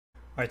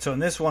right, so in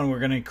this one, we're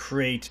going to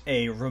create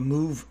a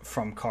remove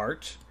from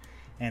cart.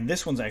 And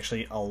this one's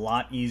actually a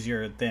lot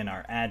easier than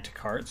our add to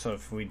cart. So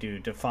if we do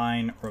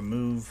define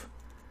remove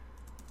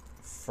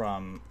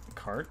from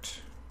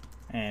cart,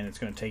 and it's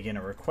going to take in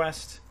a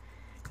request,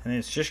 and then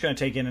it's just going to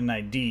take in an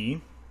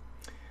ID.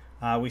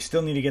 We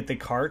still need to get the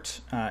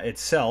cart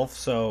itself,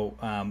 so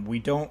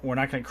we're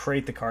not going to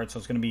create the cart, so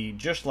it's going to be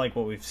just like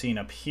what we've seen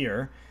up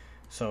here.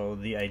 So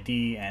the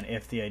ID and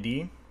if the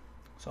ID,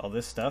 so all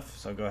this stuff.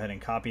 So go ahead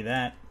and copy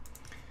that.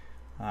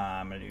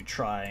 I'm going to do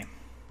try.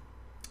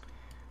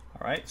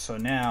 All right, so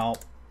now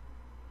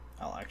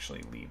I'll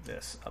actually leave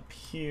this up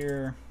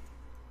here,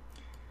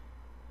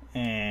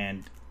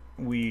 and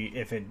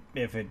if it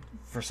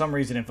for some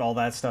reason, if all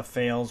that stuff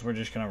fails, we're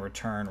just going to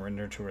return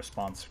render to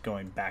response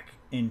going back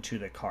into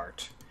the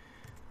cart.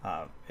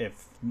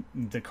 If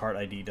the cart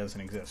ID doesn't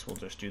exist, we'll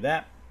just do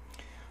that.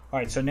 All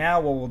right, so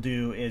now what we'll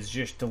do is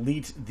just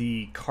delete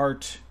the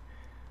cart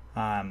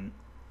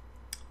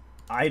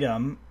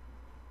item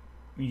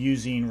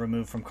using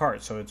remove from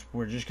cart. So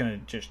we're just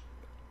going to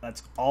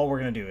that's all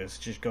we're going to do is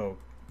just go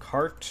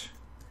cart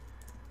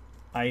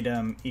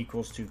item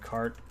equals to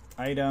cart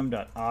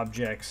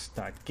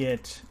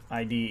item.objects.get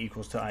ID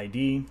equals to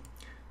ID.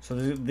 So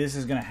this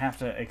is going to have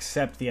to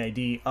accept the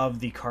ID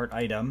of the cart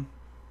item.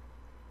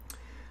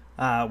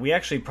 We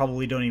actually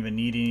probably don't even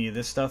need any of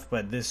this stuff,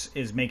 but this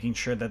is making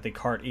sure that the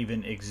cart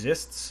even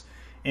exists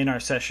in our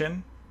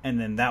session, and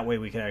then that way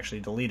we can actually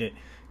delete it,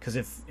 because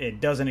if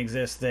it doesn't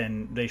exist,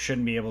 then they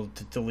shouldn't be able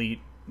to delete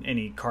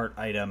any cart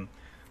item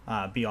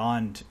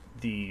beyond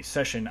the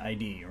session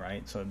ID,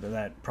 right? So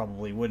that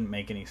probably wouldn't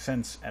make any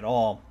sense at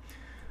all.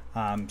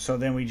 So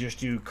then we just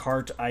do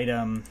cart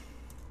item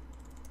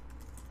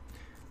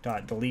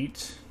dot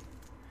delete,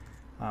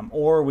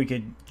 or we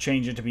could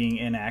change it to being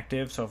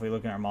inactive. So if we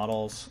look in our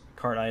models,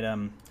 cart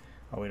item,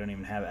 we don't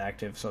even have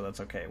active, so that's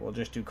okay. We'll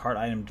just do cart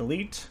item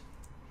delete,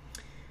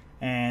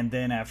 and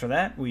then after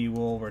that we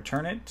will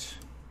return it.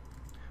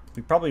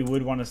 We probably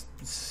would want to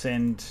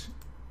send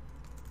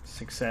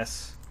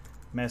success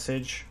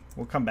message.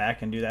 We'll come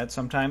back and do that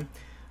sometime,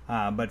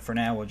 but for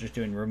now we're just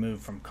doing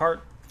remove from cart.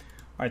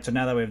 All right, so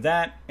now that we have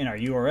that in our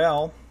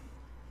URL,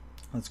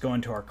 let's go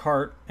into our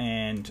cart,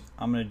 and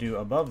I'm going to do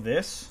above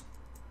this,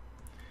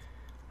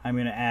 I'm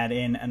going to add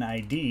in an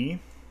ID,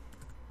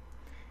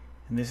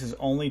 and this is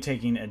only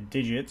taking a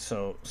digit,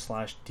 so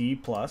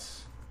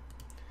 /d+,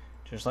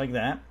 just like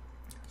that.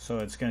 So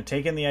it's going to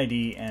take in the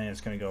ID, and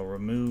it's going to go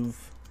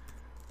remove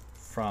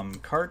from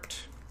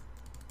cart,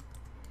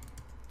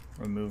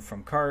 remove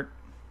from cart,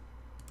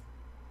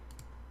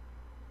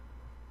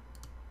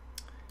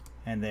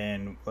 and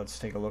then let's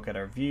take a look at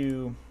our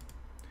view.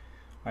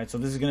 All right, so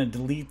this is going to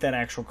delete that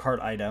actual cart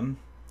item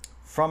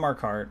from our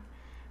cart.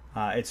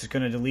 It's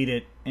going to delete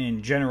it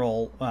in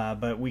general,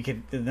 but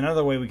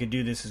another way we could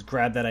do this is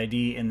grab that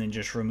ID and then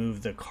just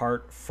remove the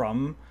cart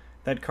from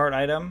that cart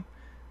item.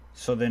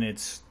 So then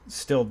it's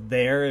still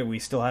there. We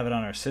still have it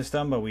on our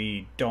system, but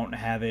we don't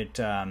have it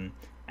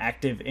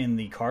active in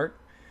the cart.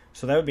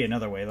 So that would be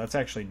another way. Let's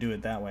actually do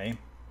it that way.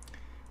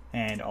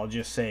 And I'll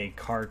just say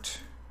cart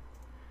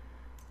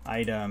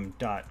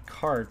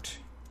item.cart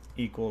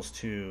equals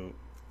to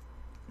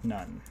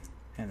none,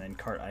 and then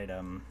cart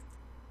item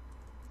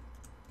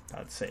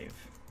dot save.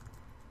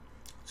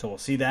 So we'll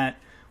see that.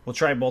 We'll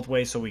try both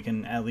ways so we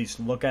can at least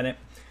look at it.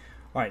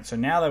 All right, so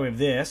now that we have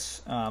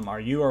this,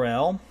 our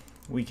URL,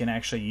 we can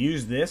actually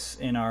use this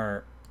in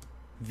our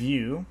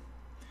view.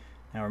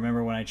 Now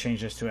remember, when I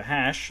change this to a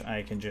hash,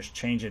 I can just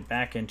change it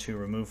back into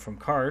remove from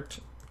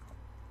cart,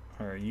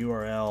 or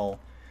URL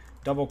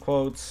double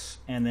quotes,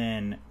 and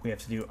then we have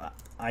to do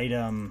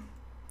item.id,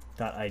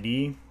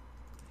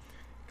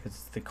 because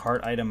it's the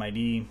cart item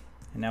ID,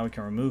 and now we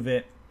can remove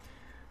it.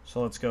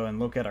 So let's go and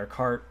look at our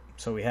cart.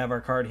 So we have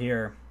our cart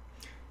here,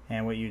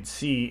 and what you'd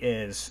see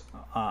is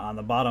on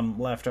the bottom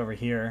left over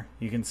here,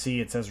 you can see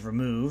it says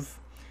remove,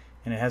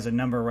 and it has a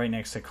number right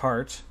next to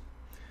cart.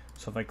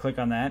 So if I click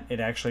on that, it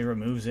actually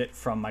removes it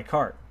from my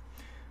cart.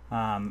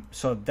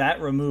 So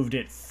that removed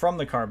it from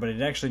the cart, but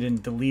it actually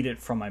didn't delete it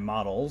from my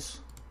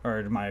models,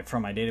 or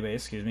from my database,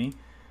 excuse me.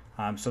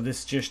 So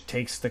this just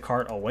takes the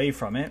cart away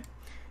from it.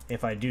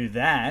 If I do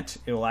that,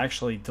 it will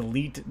actually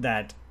delete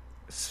that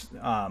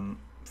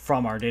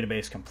from our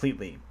database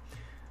completely.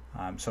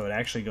 So it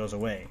actually goes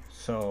away.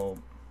 So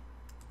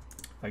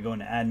if I go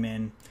into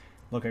admin,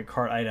 look at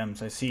cart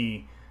items, I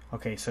see,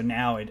 okay, so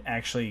now it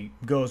actually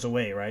goes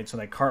away, right? So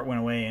that cart went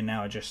away, and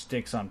now it just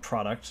sticks on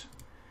product.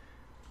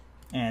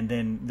 And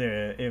then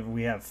if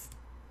we have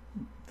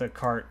the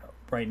cart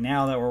right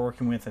now that we're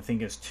working with, I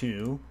think is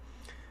 2.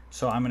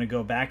 So I'm going to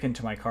go back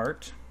into my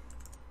cart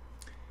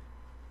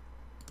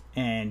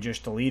and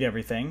just delete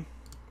everything,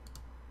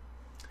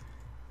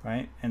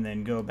 right? And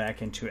then go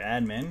back into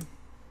admin.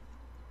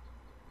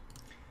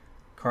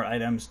 Cart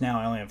items, now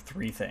I only have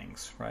 3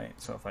 things, right?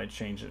 So if I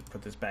change it,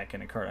 put this back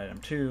into cart item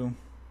 2,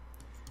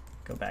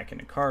 go back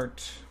into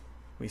cart,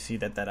 we see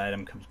that that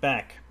item comes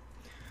back.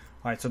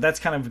 All right, so that's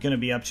kind of going to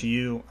be up to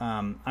you.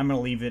 I'm going to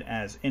leave it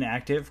as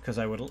inactive because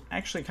I would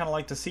actually kind of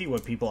like to see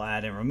what people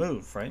add and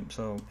remove, right?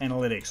 So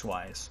analytics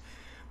wise,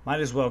 might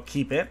as well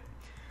keep it.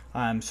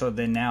 So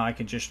then now I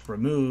can just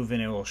remove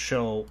and it will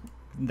show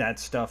that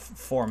stuff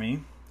for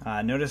me.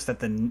 Notice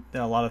that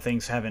a lot of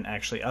things haven't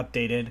actually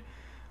updated.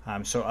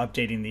 So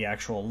updating the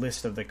actual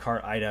list of the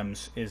cart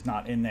items is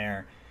not in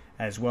there,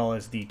 as well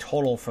as the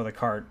total for the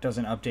cart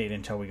doesn't update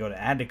until we go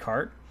to add to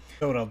cart.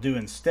 So what I'll do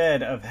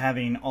instead of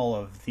having all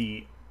of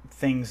the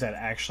things that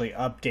actually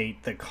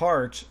update the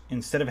cart,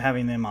 instead of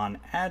having them on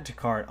add to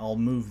cart, I'll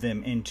move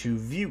them into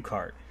view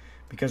cart,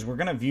 because we're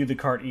going to view the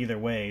cart either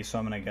way. So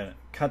I'm going to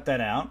cut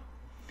that out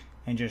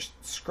and just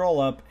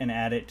scroll up and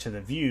add it to the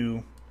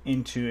view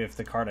into if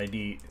the cart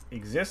ID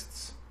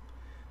exists.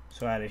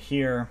 So add it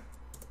here.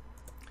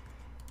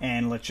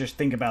 And let's just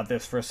think about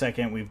this for a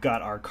second. We've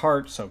got our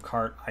cart, so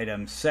cart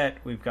item set.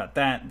 We've got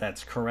that.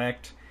 That's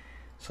correct.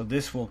 So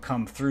this will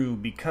come through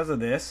because of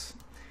this.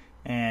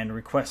 And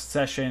request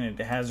session, it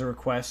has a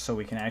request, so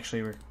we can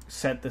actually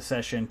set the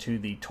session to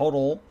the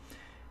total,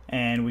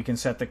 and we can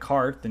set the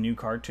cart, the new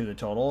cart, to the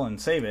total and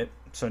save it.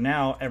 So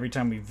now every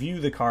time we view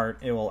the cart,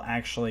 it will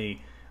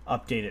actually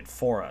update it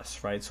for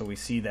us, right? So we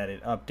see that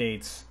it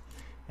updates,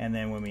 and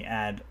then when we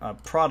add a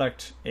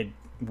product,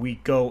 we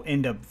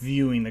end up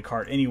viewing the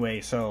cart anyway.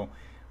 So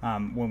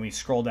when we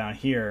scroll down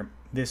here,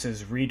 this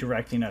is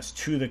redirecting us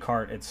to the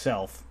cart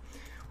itself.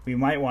 We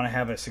might want to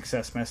have a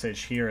success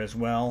message here as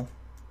well.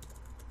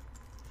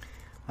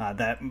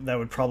 That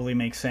would probably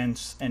make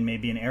sense, and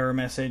maybe an error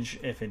message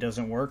if it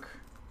doesn't work.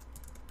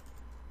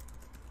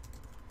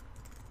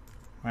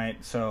 Right,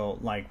 so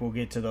like we'll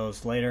get to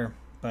those later,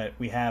 but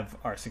we have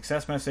our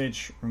success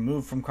message,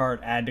 remove from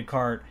cart, add to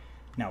cart,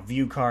 now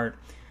view cart.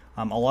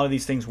 A lot of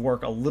these things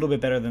work a little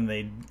bit better than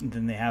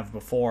they have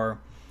before.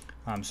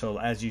 So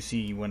as you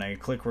see, when I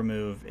click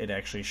remove, it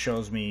actually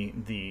shows me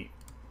the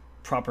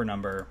proper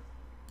number.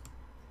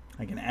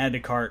 I can add to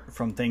cart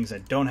from things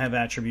that don't have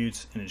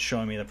attributes, and it's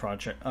showing me the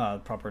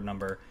proper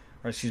number,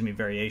 or excuse me,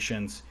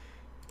 variations.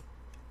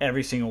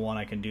 Every single one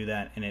I can do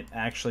that, and it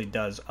actually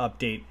does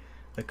update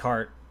the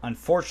cart.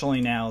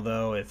 Unfortunately now,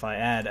 though, if I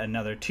add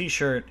another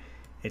t-shirt,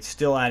 it's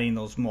still adding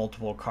those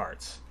multiple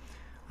carts.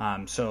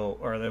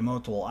 Or the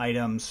multiple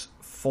items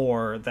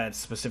for that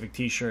specific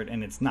t-shirt,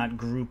 and it's not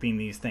grouping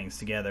these things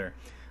together.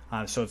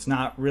 So it's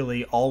not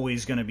really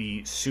always going to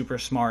be super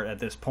smart at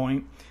this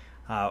point.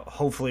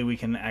 Hopefully we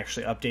can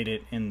actually update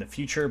it in the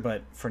future,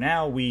 but for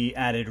now we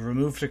added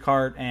remove to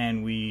cart,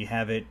 and we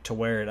have it to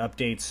where it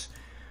updates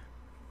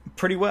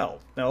pretty well.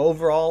 Now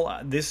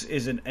overall, this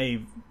is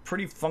a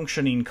pretty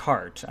functioning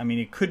cart. I mean,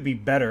 it could be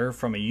better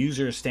from a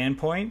user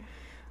standpoint,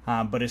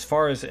 but as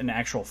far as an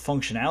actual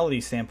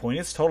functionality standpoint,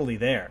 it's totally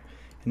there.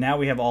 And now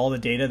we have all the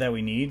data that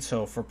we need,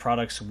 so for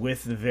products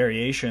with the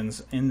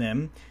variations in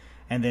them,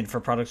 and then for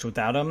products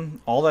without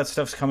them, all that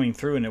stuff's coming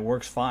through and it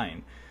works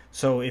fine.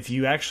 So if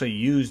you actually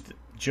used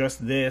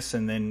just this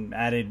and then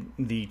added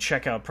the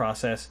checkout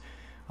process,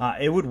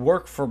 it would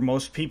work for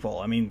most people.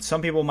 I mean,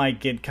 some people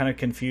might get kind of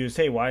confused,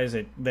 hey, why is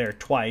it there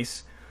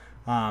twice?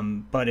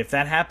 But if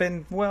that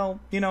happened, well,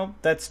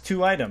 that's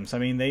 2 items. I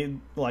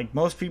mean, like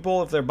most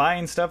people, if they're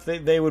buying stuff,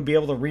 they would be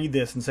able to read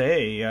this and say,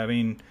 hey, I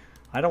mean,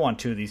 I don't want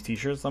 2 of these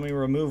t-shirts, let me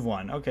remove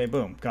one. Okay,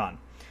 boom, gone.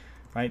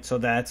 Right? So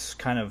that's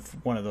kind of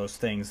one of those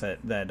things that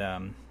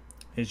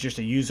is just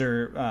a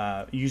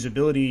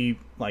usability,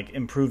 like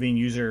improving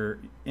user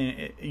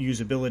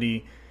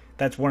usability.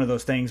 That's one of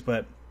those things,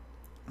 but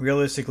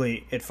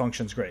realistically, it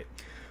functions great.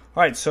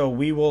 All right, so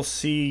we will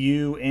see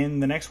you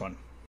in the next one.